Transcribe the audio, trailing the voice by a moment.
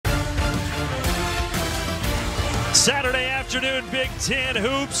Saturday afternoon Big Ten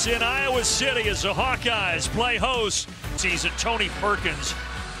hoops in Iowa City as the Hawkeyes play host. Season Tony Perkins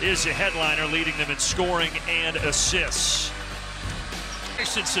is the headliner, leading them in scoring and assists.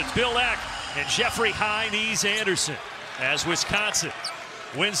 Christensen, Bill Eck, and Jeffrey High-Knees Anderson as Wisconsin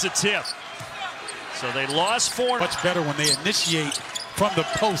wins the tip. So they lost 4. Much better when they initiate from the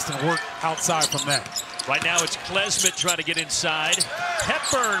post and work outside from that. Right now it's Klesmit trying to get inside.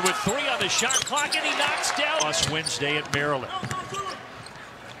 Hepburn with 3 on the shot clock, and he knocks down. Lost Wednesday at Maryland.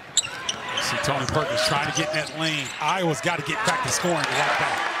 See Tony Perkins trying to get in that lane. Iowa's got to get back to scoring right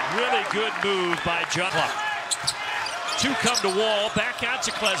back. Really good move by John. 2 come to Wall, back out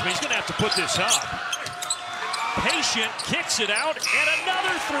to Klesmit. He's going to have to put this up. Patient kicks it out, and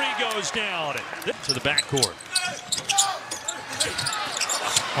another 3 goes down to the backcourt.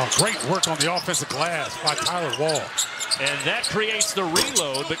 Oh, great work on the offensive glass by Tyler Wall. And that creates the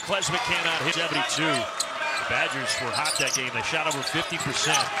reload, but Klesmit cannot hit 72. The Badgers were hot that game. They shot over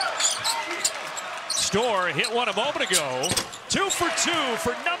 50%. Storr hit one a moment ago. 2 for 2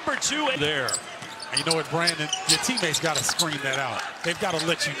 for number 2 there. And you know what, Brandon? Your teammates got to scream that out. They've got to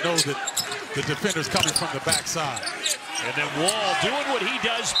let you know that the defender's coming from the backside. And then Wall doing what he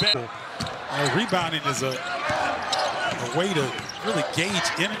does best. Rebounding is a way to really gauge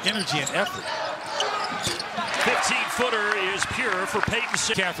energy and effort. 15-footer is pure for Peyton.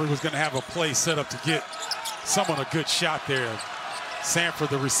 Caffrey was going to have a play set up to get someone a good shot there. Sanford,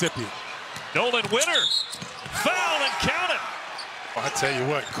 the recipient. Nolan Winter, foul and count it. I tell you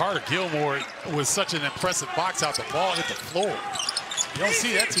what, Carter Gilmore was such an impressive box out. The ball hit the floor. You don't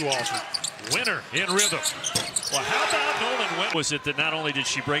see that too often. Winter in rhythm. Well, how about Nolan Winter? Was it that not only did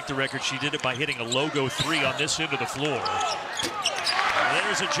she break the record, she did it by hitting a logo 3 on this end of the floor.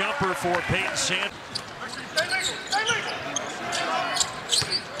 There's a jumper for Peyton Sanford.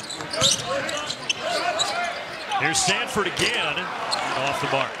 Here's Sanford again, off the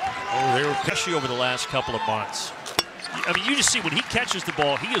mark. Oh, they were especially over the last couple of months. I mean, you just see when he catches the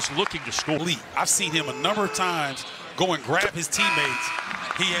ball, he is looking to score. I've seen him a number of times go and grab his teammates.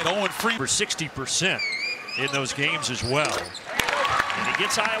 He had Owen Freeman for 60% in those games as well. And he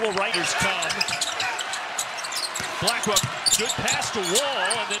gets Iowa right. Here's come. Blackwell, good pass to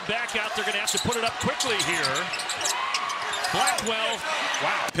Wall, and then back out. They're going to have to put it up quickly here. Blackwell,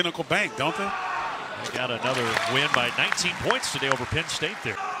 wow. Pinnacle Bank, don't they? They got another win by 19 points today over Penn State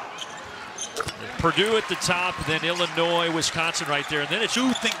there. Purdue at the top, then Illinois, Wisconsin right there. And then it's. I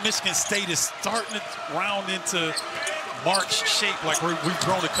do think Michigan State is starting to round into March shape like we've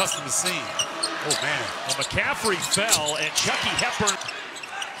grown accustomed to seeing. Oh, man. Well, McCaffrey fell, and Chucky Hepburn.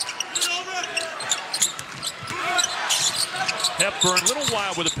 Hepburn, a little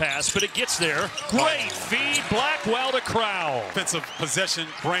wild with a pass, but it gets there. Great feed, Blackwell to Crowell. Offensive possession,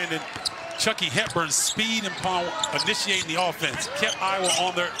 Brandon. Chucky Hepburn's speed and power initiating the offense kept Iowa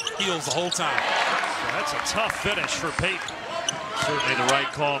on their heels the whole time. Well, that's a tough finish for Peyton. Certainly the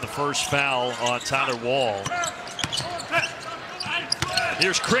right call on the first foul on Tyler Wall.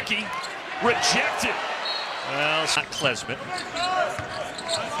 Here's Cricky, rejected. Well, it's not Klesmit.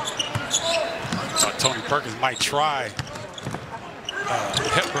 Tony Perkins might try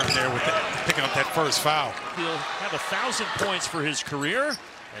Hepburn there with picking up that first foul. He'll have 1,000 points for his career,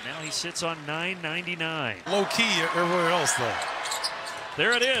 and now he sits on 999. Low key everywhere else, though.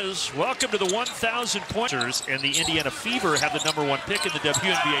 There it is. Welcome to the 1,000 pointers, and the Indiana Fever have the #1 pick in the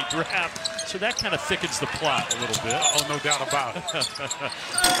WNBA draft, so that kind of thickens the plot a little bit. Oh, no doubt about it.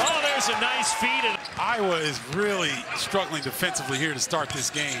 Oh, there's a nice feed. Iowa is really struggling defensively here to start this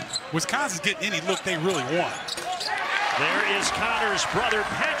game. Wisconsin's getting any look they really want. There is Connor's brother,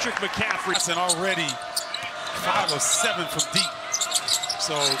 Patrick McCaffrey. And already 5 of 7 from deep.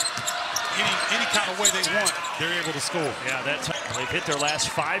 So any kind of way they want, they're able to score. Yeah, they've hit their last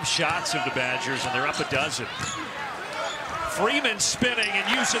 5 shots of the Badgers, and they're up a dozen. Freeman spinning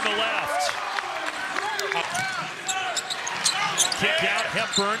and using the left. Kick out,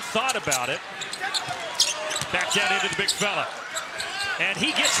 Hepburn thought about it. Back down into the big fella. And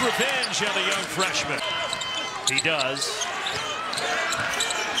he gets revenge on the young freshman. He does.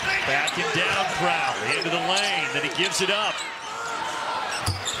 Back and down, Crowley into the lane. Then he gives it up.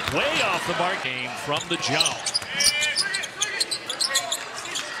 Way off the mark. Game from the jump.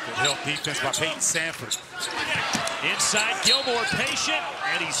 Good help defense by Peyton Sanford. Inside, Gilmore patient,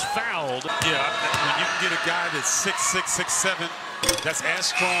 and he's fouled. Yeah, when you can get a guy that's 6'6", 6'7", that's as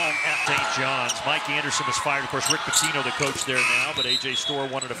strong at St. John's. Mike Anderson was fired. Of course, Rick Pitino, the coach there now, but A.J. Storr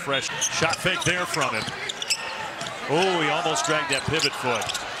wanted a fresh shot fake there from him. Oh, he almost dragged that pivot foot.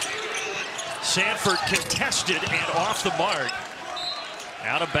 Sanford contested and off the mark.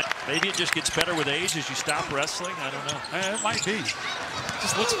 Out of back. Maybe it just gets better with age as you stop wrestling. I don't know. It might be. It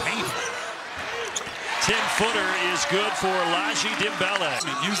just looks painful. 10-footer is good for Laji Dimbele. I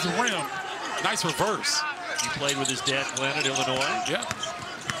mean, use the rim. Nice reverse. He played with his dad, Glenn, at Illinois. Yeah.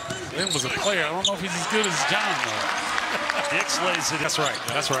 Glenn was a player. I don't know if he's as good as John, though. Dix lays it. That's right.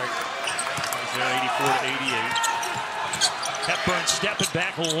 That's right. 84 to 88. Hepburn stepping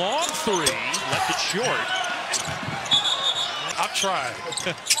back, long three, left it short. I've tried.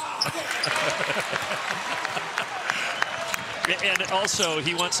 And also,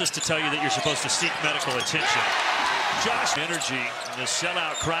 he wants us to tell you that you're supposed to seek medical attention. Josh, energy, and the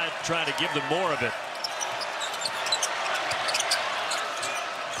sellout crowd trying to give them more of it.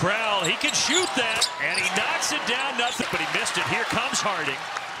 Crowell, he can shoot that, and he knocks it down, nothing, but he missed it. Here comes Harding.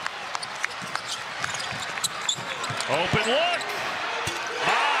 Open look.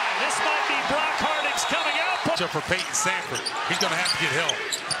 This might be Brock Harding's coming out. For Peyton Sanford, he's going to have to get help.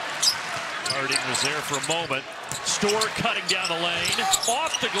 Harding was there for a moment. Storr cutting down the lane.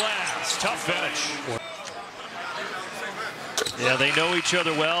 Off the glass. Tough finish. Yeah, they know each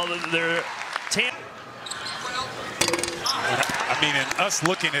other well. They're I mean, in us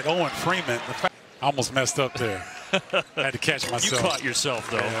looking at Owen Freeman, I almost messed up there. I had to catch myself. You caught yourself,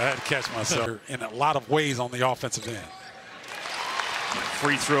 though. Yeah, I had to catch myself in a lot of ways on the offensive end.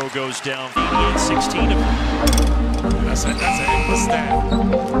 Free throw goes down. He had 16 of them. That's a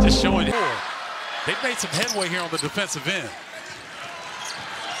stat. Just showing you. They've made some headway here on the defensive end.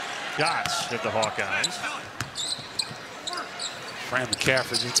 Shots at the Hawkeyes. Fran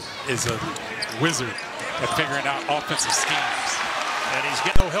McCaffrey is a wizard at figuring out offensive schemes. And he's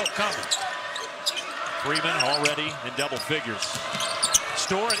getting no help coming. Freeman already in double figures.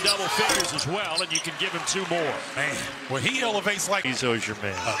 Storr in double figures as well, and you can give him 2 more. Man, when he elevates like... He's always your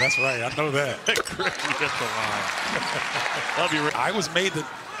man. Oh, that's right. I know that. Crick hit the line. Love you, Rick. I was made the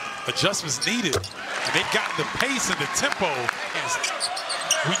adjustments needed, and they've gotten the pace and the tempo.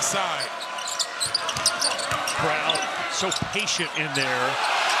 Weak side. Crowd so patient in there,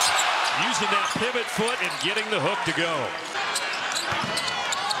 using that pivot foot and getting the hook to go.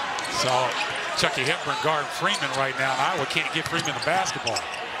 So Chucky Hepburn guard Freeman right now, and Iowa can't get Freeman the basketball.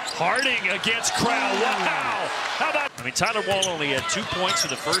 Harding against Crowell. Wow. How about? I mean, Tyler Wall only had 2 points in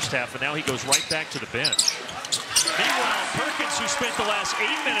the first half, and now he goes right back to the bench. Meanwhile, Perkins, who spent the last 8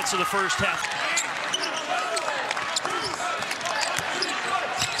 minutes of the first half.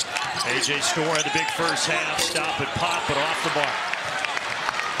 A.J. Storr had the big first half. Stop and pop, but off the mark.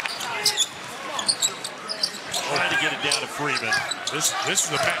 Trying to get it down to Freeman. This is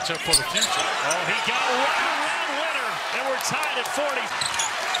a matchup for the future. Oh, he got a round winner, and we're tied at 40.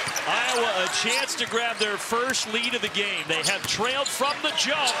 Iowa a chance to grab their first lead of the game. They have trailed from the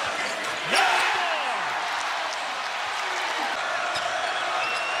jump. No more.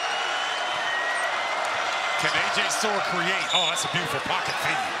 Can A.J. Storr create? Oh, that's a beautiful pocket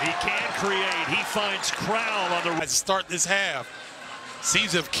feed. He can create. He finds Crowell on the right. Start this half.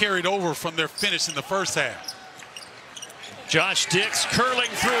 Seems to have carried over from their finish in the first half. Josh Dix curling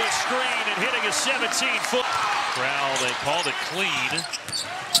through a screen and hitting a 17-foot. Crowell, they called it clean.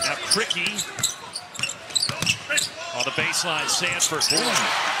 Now Cricky on the baseline. Sanford. Boy,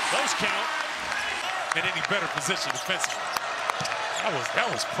 those count. In any better position defensively. That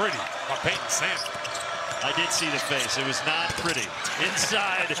was pretty by Peyton Sanford. I did see the face. It was not pretty.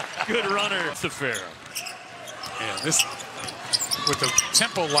 Inside, good runner. The fair. Yeah, this with the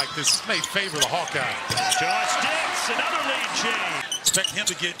tempo like this may favor the Hawkeyes. Josh Dix, another lead change. Expect him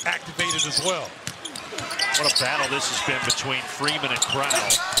to get activated as well. What a battle this has been between Freeman and Crowell.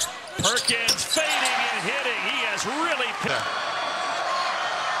 Perkins fading and hitting. He has really picked.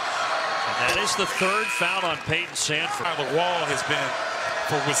 And that is the 3rd foul on Peyton Sanford. The wall has been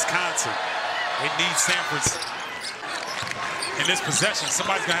for Wisconsin. They need Sanford's in this possession.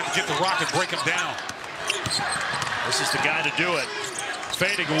 Somebody's going to have to get the rock and break him down. This is the guy to do it.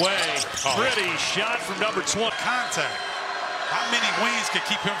 Fading away. Pretty shot from number 20. Contact. How many wings can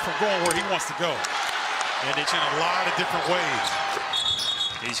keep him from going where he wants to go? And it's in a lot of different ways.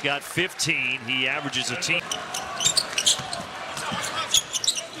 He's got 15. He averages a team.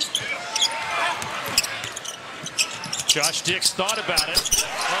 Josh Dix thought about it.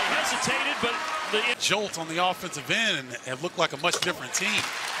 Well, hesitated, but the jolt on the offensive end, and it looked like a much different team.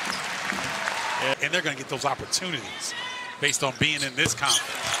 And they're going to get those opportunities based on being in this conference.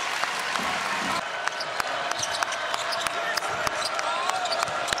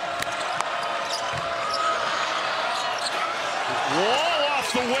 Wall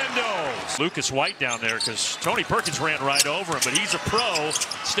off the window. Lucas White down there because Tony Perkins ran right over him, but he's a pro,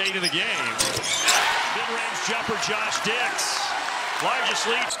 stayed in the game. Mid-range jumper, Josh Dix. Largest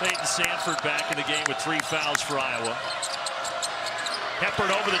lead. Peyton Sanford back in the game with 3 fouls for Iowa.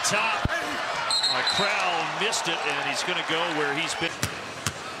 Hepburn over the top. Crowell missed it, and he's going to go where he's been.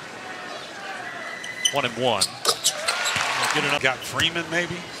 1-1. Good enough. Got Freeman,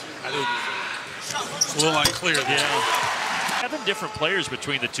 maybe? It's a little unclear there. Yeah. 7 different players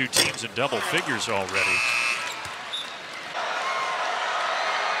between the two teams in double figures already.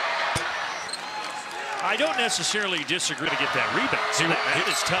 I don't necessarily disagree to get that rebound. So that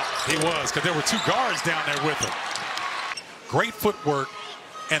is tough. He was, because there were 2 guards down there with him. Great footwork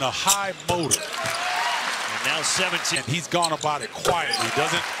and a high motor. And now 17. And he's gone about it quietly.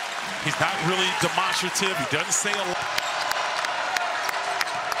 He's not really demonstrative. He doesn't say a lot.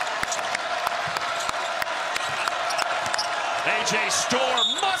 A.J. Storr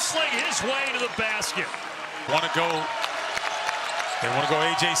muscling his way to the basket. They want to go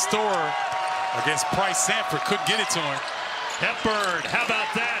A.J. Storr against Price Sanford. Couldn't get it to him. Hepburn, how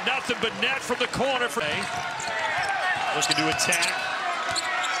about that? Nothing but net from the corner. Looking to attack.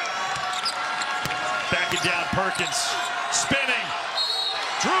 Backing down Perkins. Spinning.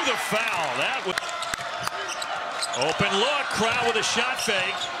 Drew the foul. That was open look. Crowd with a shot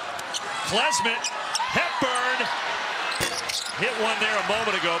fake. Klesmit. Hepburn. Hit one there a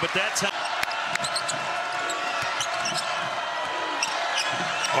moment ago, but that's how.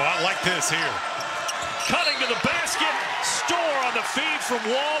 Oh, I like this here. Cutting to the basket. Storr on the feed from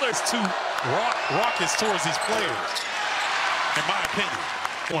Wall. There's 2 rockets towards these players, in my opinion.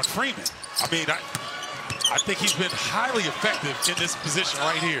 On Freeman, I mean, I think he's been highly effective in this position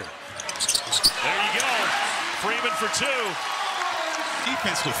right here. There you go. Freeman for 2.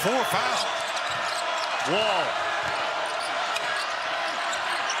 Defense with 4 fouls. Wall.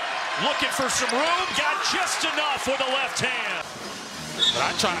 Looking for some room. Got just enough with the left hand.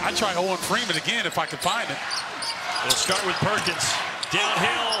 But I try Owen Freeman again if I can find it. We'll start with Perkins.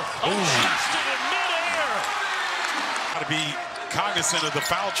 Downhill. Just in midair. Got to be cognizant of the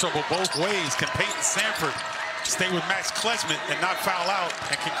foul trouble both ways. Can Peyton Sanford stay with Max Klesmit and not foul out?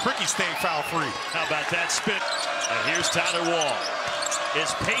 And can Cricky stay foul free? How about that spin? And here's Tyler Wall.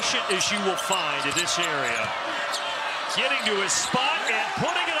 As patient as you will find in this area. Getting to his spot and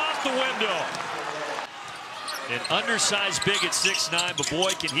putting it off the window. An undersized big at 6'9", but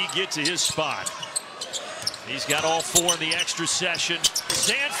boy, can he get to his spot. He's got all 4 in the extra session.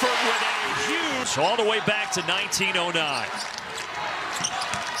 Sanford with a huge, all the way back to 1909.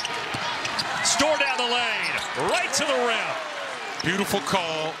 Storr down the lane, right to the rim. Beautiful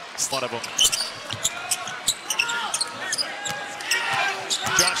call. One of them.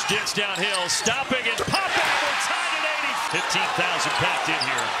 Josh Dix downhill, stopping and popping. We're tied at 80. 15,000 packed in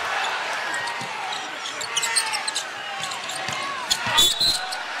here.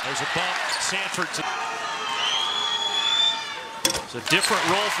 There's a bump. Sanford. It's a different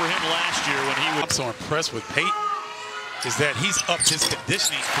role for him last year when he was. I'm so impressed with Peyton is that he's upped his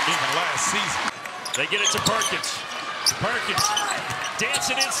conditioning from even last season. They get it to Perkins. Perkins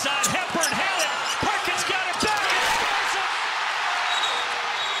dancing inside. Hepburn had it. Perkins got it back.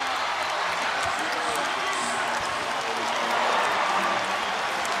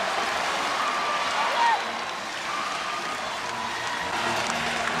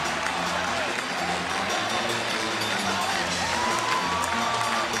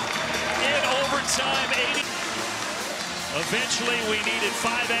 Time 80. Eventually, we needed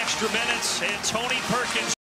 5 extra minutes, and Tony Perkins